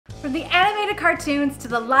From the animated cartoons to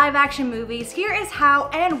the live-action movies, here is how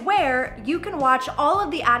and where you can watch all of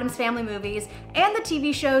the Addams Family movies and the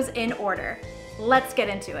TV shows in order. Let's get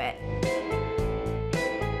into it.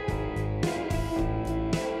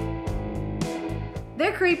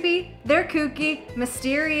 They're creepy, they're kooky,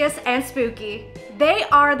 mysterious, and spooky. They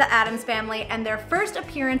are the Addams Family, and their first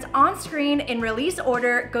appearance on screen in release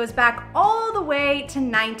order goes back all the way to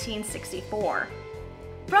 1964.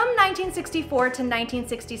 From 1964 to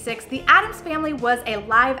 1966, The Addams Family was a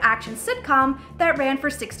live-action sitcom that ran for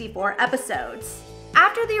 64 episodes.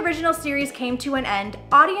 After the original series came to an end,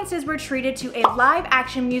 audiences were treated to a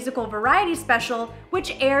live-action musical variety special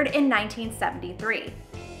which aired in 1973.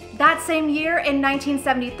 That same year, in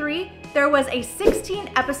 1973, there was a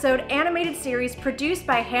 16-episode animated series produced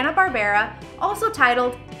by Hanna-Barbera, also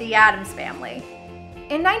titled The Addams Family.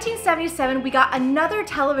 In 1977, we got another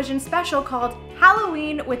television special called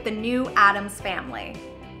Halloween with the New Addams Family.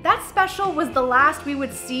 That special was the last we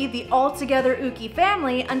would see the altogether ooky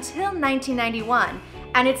family until 1991,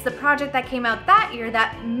 and it's the project that came out that year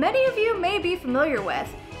that many of you may be familiar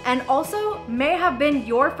with, and also may have been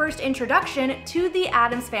your first introduction to the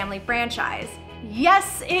Addams Family franchise.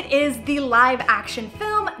 Yes, it is the live-action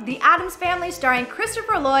film The Addams Family starring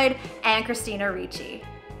Christopher Lloyd and Christina Ricci.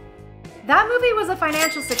 That movie was a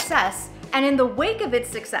financial success, and in the wake of its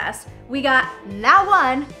success, we got not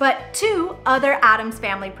one, but two other Addams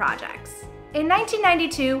Family projects. In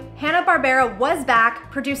 1992, Hanna-Barbera was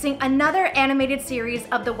back producing another animated series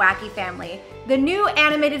of the Wacky Family, the new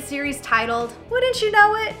animated series titled, wouldn't you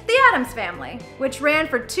know it, The Addams Family, which ran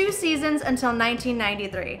for 2 seasons until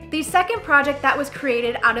 1993. The second project that was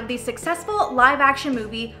created out of the successful live-action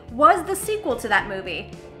movie was the sequel to that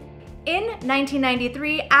movie. In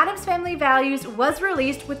 1993, Addams Family Values was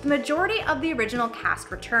released with the majority of the original cast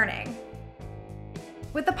returning.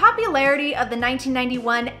 With the popularity of the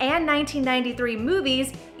 1991 and 1993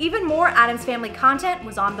 movies, even more Addams Family content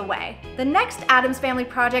was on the way. The next Addams Family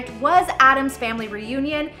project was Addams Family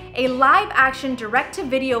Reunion, a live-action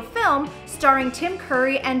direct-to-video film starring Tim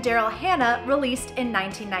Curry and Daryl Hannah, released in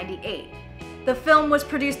 1998. The film was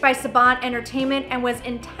produced by Saban Entertainment and was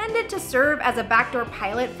intended to serve as a backdoor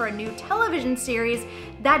pilot for a new television series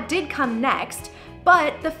that did come next,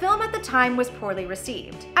 but the film at the time was poorly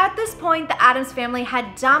received. At this point, the Addams Family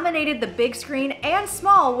had dominated the big screen and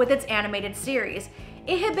small with its animated series.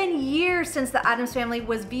 It had been years since the Addams Family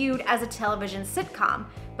was viewed as a television sitcom,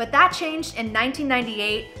 but that changed in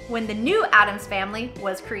 1998 when the new Addams Family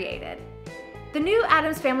was created. The new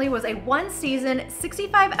Addams Family was a 1-season,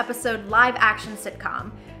 65-episode live-action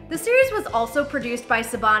sitcom. The series was also produced by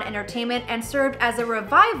Saban Entertainment and served as a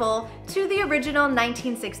revival to the original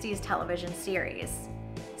 1960s television series.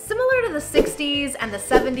 Similar to the 60s and the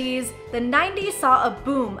 70s, the 90s saw a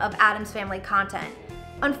boom of Addams Family content.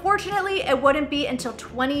 Unfortunately, it wouldn't be until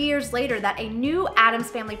 20 years later that a new Addams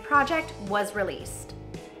Family project was released.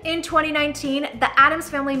 In 2019, the Addams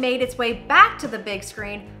Family made its way back to the big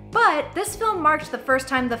screen, but this film marked the first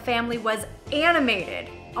time the family was animated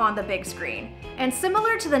on the big screen, and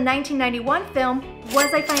similar to the 1991 film,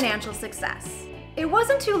 was a financial success. It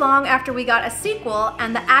wasn't too long after we got a sequel,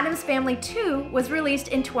 and The Addams Family 2 was released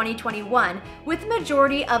in 2021, with the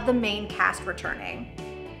majority of the main cast returning.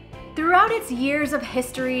 Throughout its years of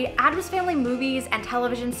history, Addams Family movies and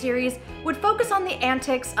television series would focus on the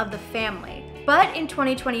antics of the family. But in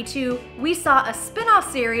 2022, we saw a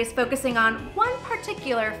spin-off series focusing on one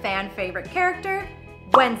particular fan favorite character,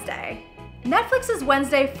 Wednesday. Netflix's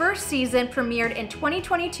Wednesday first season premiered in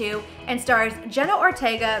 2022 and stars Jenna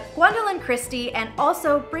Ortega, Gwendolyn Christie, and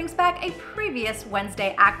also brings back a previous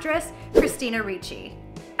Wednesday actress, Christina Ricci.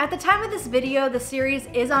 At the time of this video, the series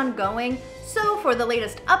is ongoing, so for the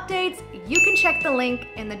latest updates, you can check the link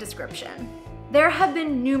in the description. There have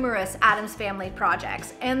been numerous Addams Family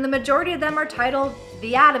projects, and the majority of them are titled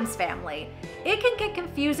The Addams Family. It can get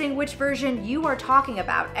confusing which version you are talking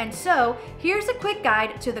about, and so here's a quick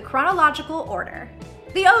guide to the chronological order.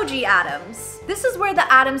 The OG Addams. This is where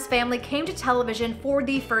the Addams Family came to television for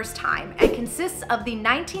the first time and consists of the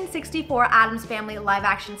 1964 Addams Family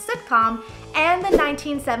live-action sitcom and the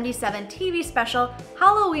 1977 TV special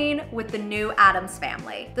Halloween with the New Addams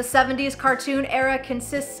Family. The 70s cartoon era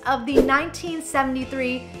consists of the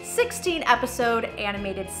 1973 16-episode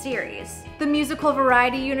animated series. The musical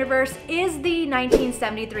variety universe is the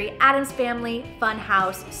 1973 Addams Family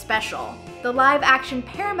Funhouse special. The live-action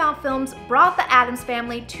Paramount films brought the Addams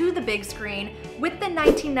Family to the big screen with the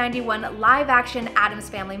 1991 live-action Addams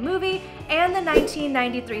Family movie and the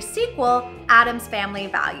 1993 sequel, Addams Family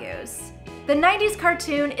Values. The 90s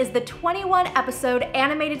cartoon is the 21-episode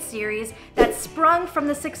animated series that sprung from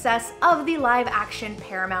the success of the live-action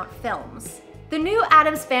Paramount films. The new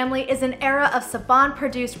Addams Family is an era of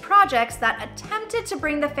Saban-produced projects that attempted to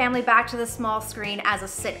bring the family back to the small screen as a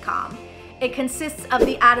sitcom. It consists of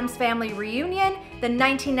the Addams Family Reunion, the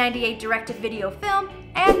 1998 direct-to-video film,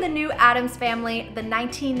 and the new Addams Family, the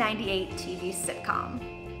 1998 TV sitcom.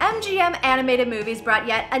 MGM Animated Movies brought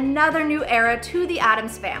yet another new era to the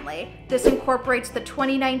Addams Family. This incorporates the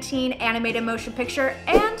 2019 animated motion picture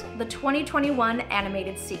and the 2021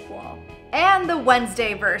 animated sequel. And the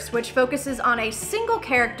Wednesdayverse, which focuses on a single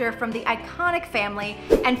character from the iconic family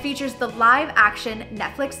and features the live-action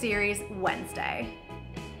Netflix series Wednesday.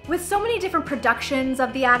 With so many different productions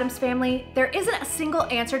of the Addams Family, there isn't a single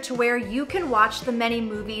answer to where you can watch the many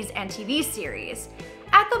movies and TV series.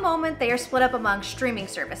 At the moment, they are split up among streaming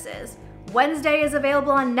services. Wednesday is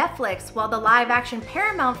available on Netflix, while the live-action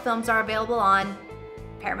Paramount films are available on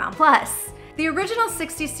Paramount+. The original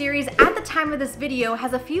 60s series at the time of this video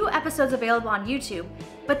has a few episodes available on YouTube,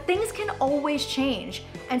 but things can always change.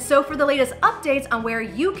 And so for the latest updates on where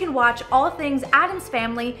you can watch all things Addams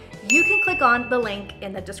Family, you can click on the link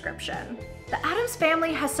in the description. The Addams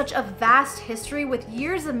Family has such a vast history with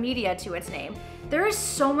years of media to its name. There is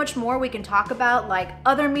so much more we can talk about, like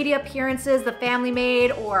other media appearances the family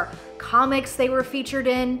made or comics they were featured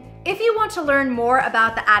in. If you want to learn more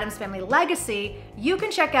about the Addams Family legacy, you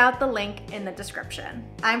can check out the link in the description.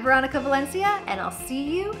 I'm Veronica Valencia, and I'll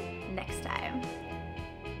see you next time.